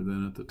wider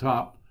than at the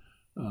top,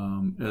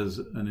 as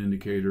an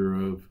indicator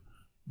of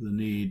the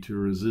need to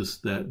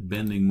resist that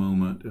bending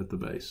moment at the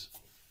base.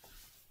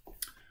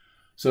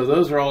 So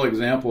those are all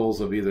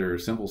examples of either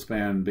simple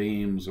span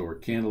beams or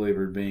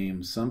cantilevered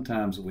beams.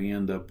 Sometimes we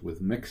end up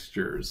with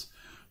mixtures.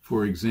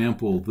 For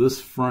example,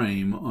 this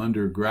frame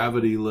under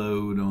gravity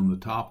load on the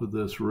top of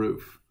this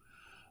roof.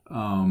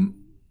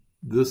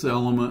 This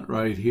element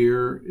right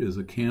here is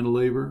a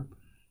cantilever.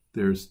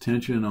 There's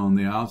tension on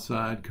the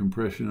outside,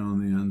 compression on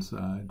the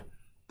inside.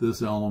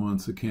 This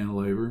element's a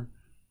cantilever,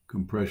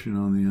 compression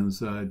on the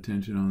inside,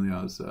 tension on the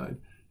outside.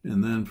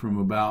 And then from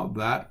about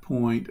that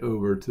point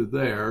over to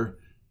there,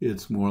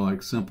 it's more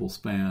like simple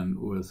span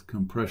with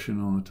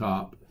compression on the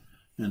top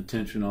and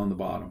tension on the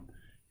bottom.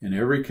 In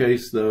every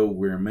case, though,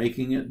 we're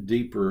making it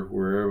deeper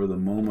wherever the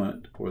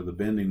moment or the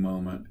bending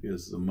moment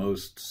is the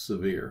most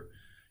severe.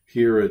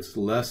 Here it's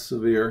less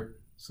severe,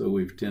 so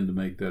we've tended to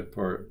make that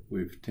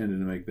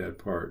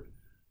part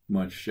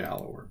much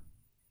shallower.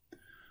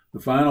 The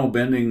final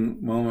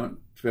bending moment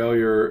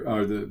failure,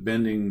 or the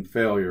bending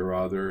failure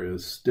rather,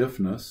 is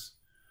stiffness,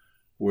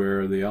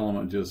 where the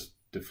element just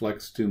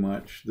deflects too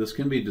much. This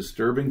can be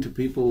disturbing to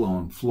people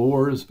on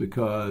floors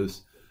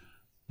because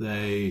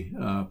they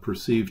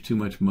perceive too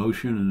much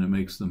motion and it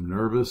makes them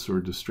nervous or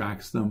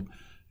distracts them.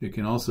 It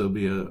can also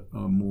be a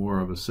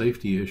more of a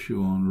safety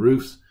issue on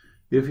roofs.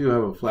 If you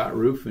have a flat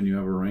roof and you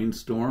have a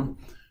rainstorm,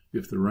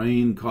 if the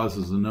rain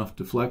causes enough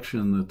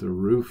deflection that the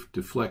roof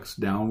deflects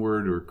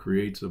downward or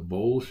creates a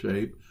bowl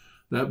shape,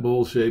 that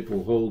bowl shape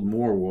will hold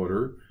more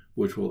water,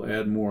 which will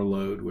add more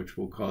load, which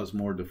will cause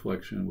more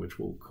deflection, which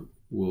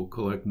will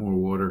collect more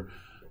water.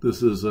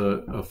 This is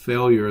a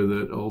failure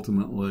that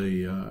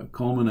ultimately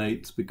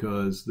culminates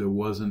because there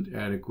wasn't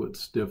adequate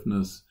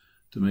stiffness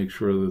to make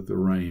sure that the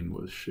rain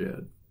was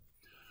shed.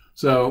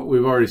 So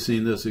we've already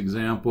seen this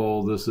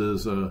example. This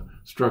is a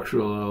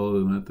structural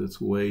element that's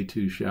way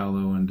too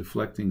shallow and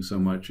deflecting so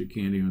much it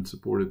can't even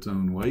support its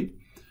own weight.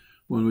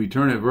 When we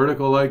turn it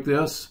vertical like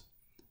this,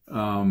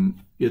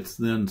 it's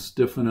then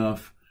stiff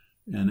enough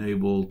and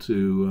able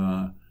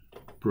to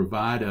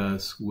provide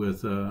us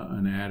with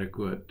an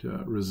adequate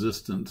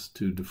resistance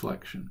to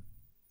deflection.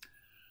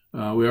 We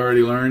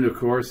already learned, of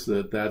course,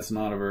 that that's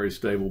not a very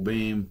stable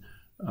beam.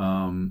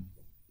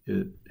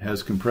 It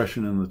has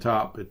compression in the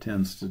top. It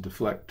tends to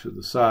deflect to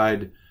the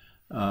side.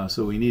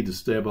 So we need to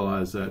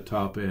stabilize that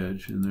top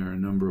edge, and there are a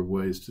number of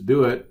ways to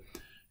do it.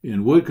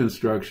 In wood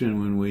construction,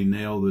 when we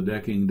nail the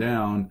decking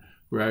down,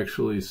 we're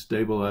actually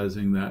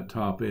stabilizing that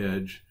top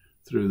edge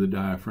through the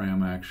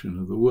diaphragm action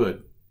of the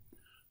wood.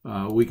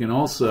 We can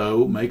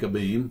also make a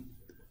beam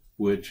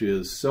which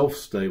is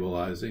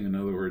self-stabilizing. In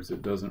other words,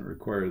 it doesn't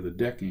require the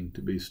decking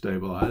to be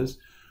stabilized.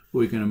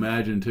 We can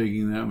imagine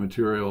taking that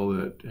material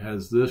that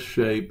has this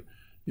shape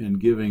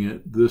and giving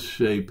it this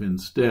shape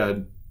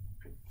instead.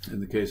 In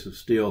the case of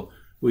steel,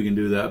 we can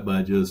do that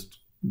by just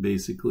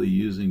basically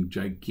using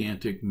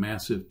gigantic,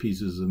 massive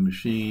pieces of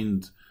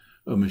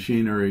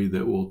machinery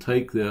that will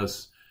take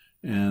this,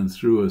 and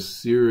through a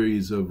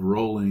series of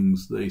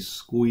rollings, they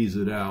squeeze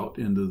it out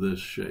into this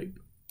shape.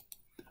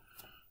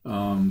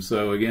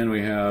 So again,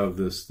 we have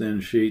this thin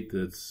sheet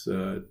that's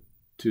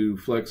too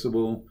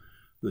flexible,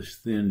 this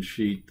thin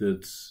sheet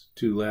that's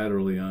too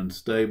laterally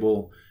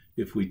unstable.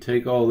 If we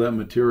take all that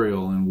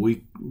material and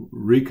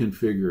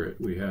reconfigure it.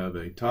 We have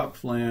a top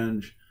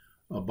flange,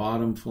 a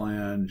bottom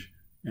flange,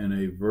 and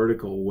a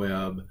vertical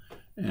web.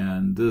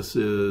 And this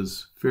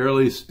is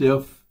fairly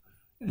stiff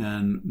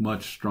and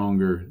much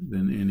stronger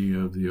than any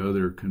of the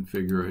other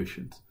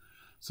configurations.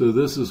 So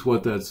this is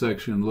what that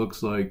section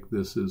looks like.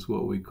 This is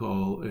what we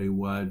call a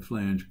wide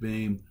flange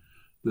beam.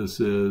 This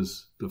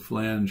is the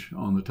flange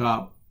on the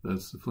top,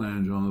 that's the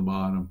flange on the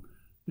bottom,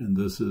 and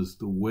this is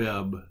the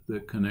web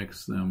that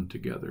connects them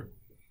together.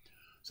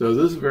 So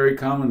this is a very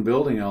common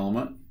building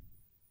element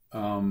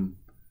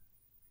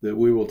that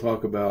we will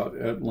talk about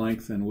at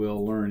length, and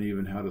we'll learn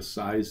even how to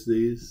size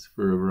these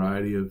for a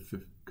variety of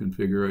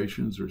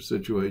configurations or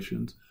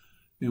situations.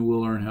 And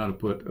we'll learn how to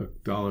put a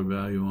dollar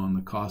value on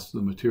the cost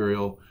of the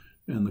material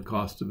and the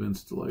cost of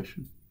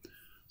installation.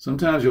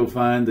 Sometimes you'll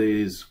find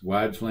these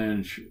wide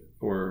flange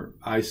or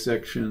eye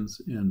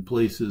sections in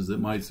places that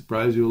might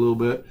surprise you a little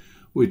bit.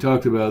 We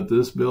talked about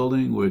this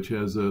building, which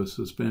has a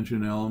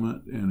suspension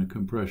element and a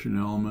compression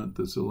element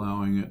that's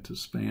allowing it to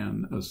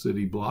span a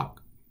city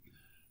block.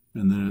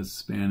 And then it's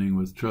spanning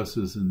with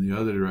trusses in the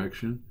other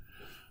direction.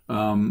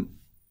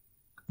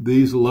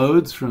 These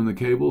loads from the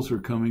cables are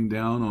coming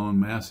down on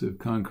massive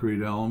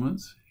concrete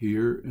elements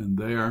here and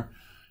there.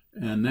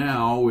 And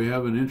now we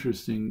have an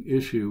interesting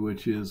issue,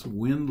 which is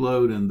wind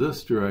load in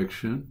this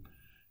direction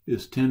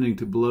is tending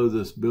to blow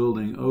this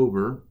building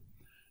over.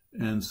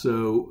 And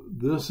so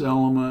this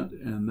element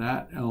and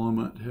that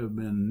element have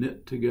been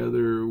knit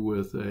together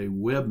with a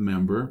web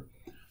member.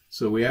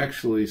 So we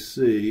actually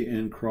see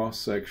in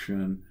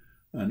cross-section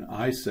an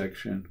eye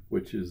section,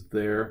 which is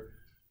there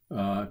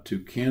to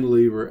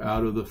cantilever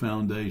out of the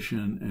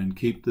foundation and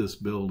keep this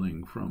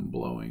building from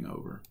blowing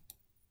over.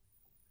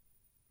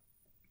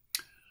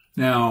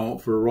 Now,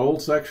 for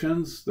rolled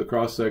sections, the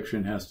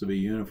cross-section has to be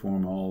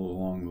uniform all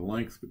along the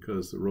length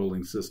because the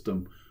rolling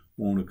system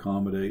won't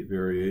accommodate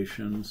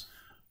variations.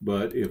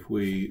 But if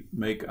we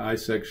make eye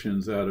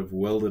sections out of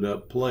welded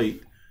up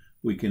plate,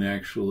 we can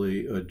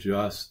actually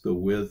adjust the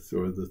width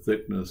or the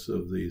thickness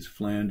of these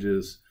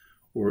flanges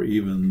or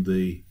even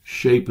the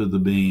shape of the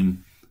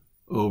beam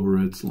over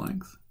its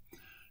length.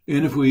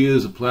 And if we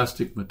use a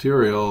plastic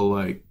material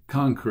like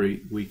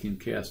concrete, we can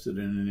cast it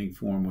in any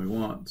form we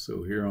want.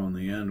 So here on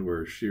the end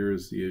where shear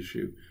is the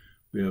issue,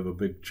 we have a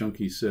big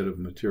chunky set of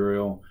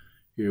material.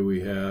 Here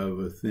we have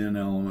a thin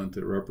element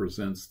that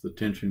represents the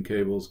tension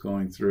cables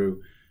going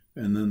through.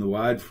 And then the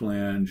wide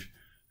flange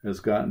has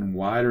gotten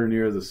wider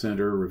near the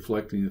center,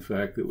 reflecting the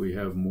fact that we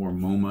have more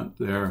moment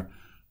there,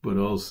 but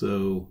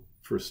also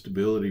for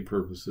stability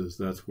purposes,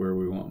 that's where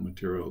we want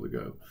material to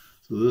go.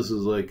 So this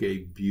is like a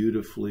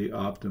beautifully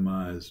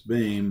optimized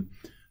beam.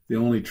 The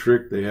only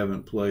trick they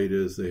haven't played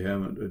is they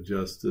haven't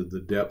adjusted the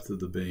depth of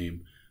the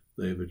beam.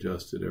 They've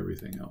adjusted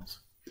everything else.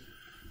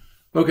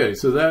 Okay,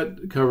 so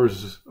that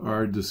covers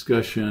our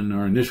discussion,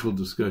 our initial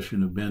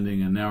discussion of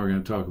bending, and now we're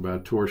going to talk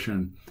about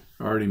torsion.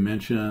 I already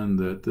mentioned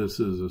that this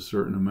is a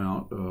certain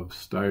amount of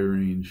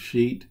styrene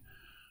sheet,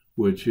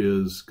 which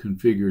is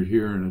configured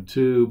here in a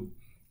tube.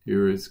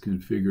 Here it's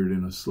configured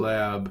in a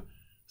slab.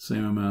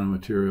 Same amount of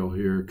material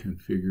here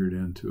configured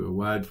into a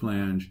wide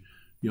flange.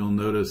 You'll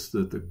notice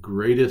that the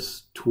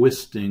greatest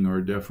twisting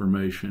or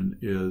deformation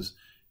is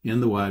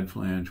in the wide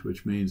flange,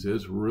 which means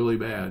it's really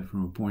bad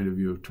from a point of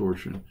view of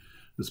torsion,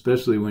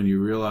 especially when you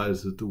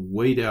realize that the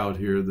weight out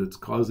here that's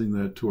causing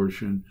that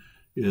torsion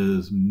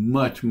is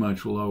much,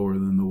 much lower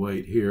than the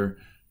weight here,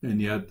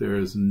 and yet there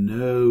is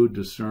no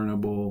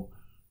discernible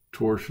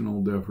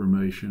torsional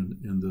deformation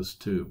in this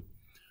tube.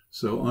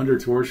 So under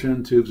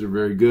torsion, tubes are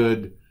very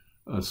good.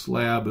 A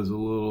slab is a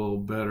little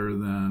better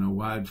than a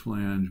wide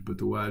flange, but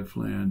the wide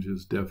flange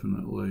is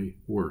definitely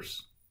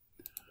worse.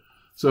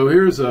 So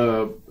here's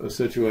a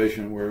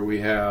situation where we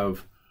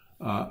have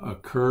a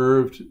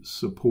curved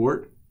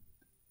support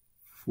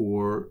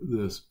for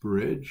this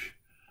bridge.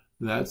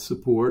 That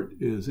support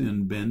is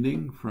in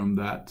bending from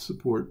that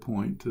support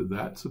point to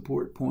that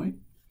support point.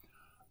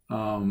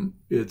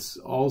 It's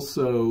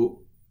also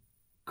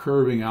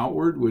curving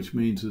outward, which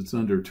means it's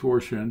under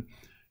torsion.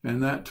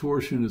 And that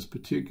torsion is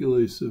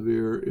particularly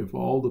severe if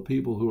all the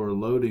people who are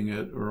loading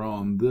it are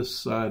on this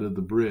side of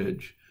the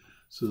bridge,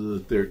 so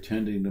that they're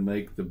tending to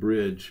make the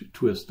bridge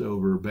twist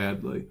over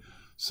badly.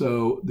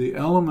 So the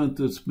element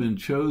that's been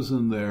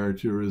chosen there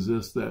to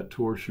resist that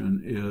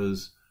torsion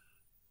is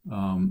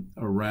a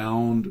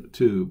round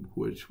tube,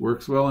 which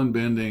works well in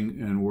bending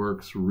and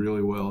works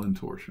really well in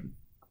torsion.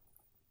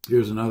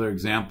 Here's another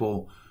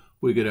example.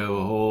 We could have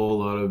a whole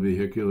lot of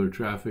vehicular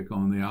traffic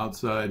on the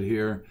outside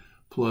here,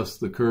 plus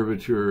the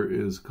curvature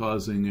is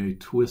causing a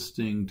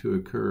twisting to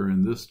occur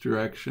in this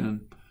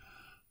direction.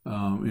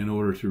 In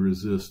order to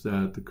resist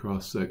that, the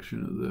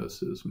cross-section of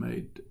this is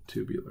made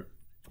tubular.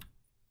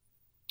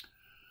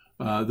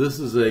 This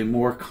is a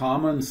more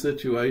common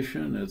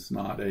situation. It's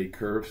not a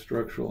curved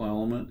structural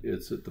element.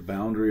 It's at the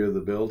boundary of the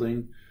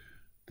building.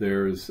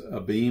 There's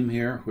a beam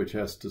here which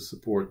has to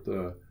support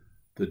the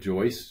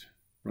joist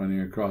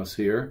running across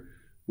here,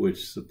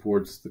 which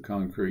supports the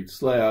concrete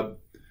slab.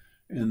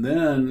 And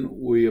then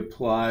we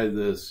apply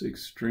this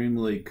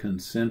extremely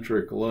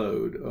concentric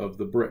load of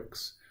the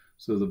bricks.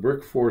 So the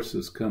brick force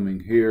is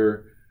coming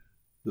here,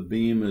 the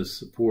beam is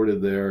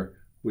supported there,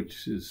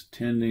 which is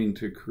tending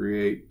to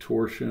create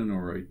torsion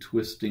or a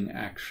twisting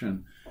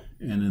action.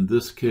 And in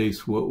this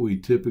case, what we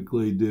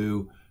typically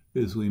do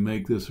is we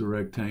make this a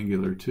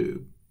rectangular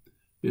tube.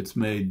 It's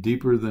made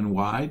deeper than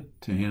wide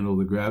to handle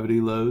the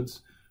gravity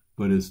loads,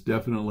 but it's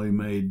definitely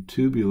made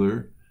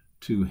tubular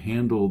to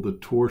handle the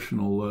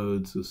torsional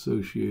loads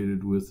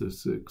associated with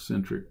this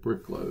eccentric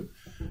brick load.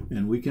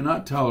 And we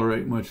cannot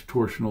tolerate much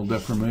torsional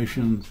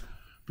deformation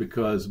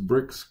because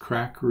bricks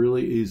crack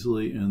really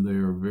easily and they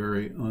are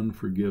very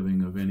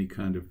unforgiving of any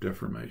kind of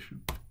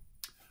deformation.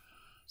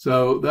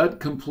 So that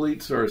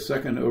completes our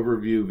second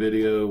overview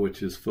video,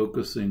 which is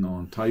focusing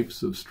on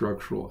types of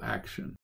structural action.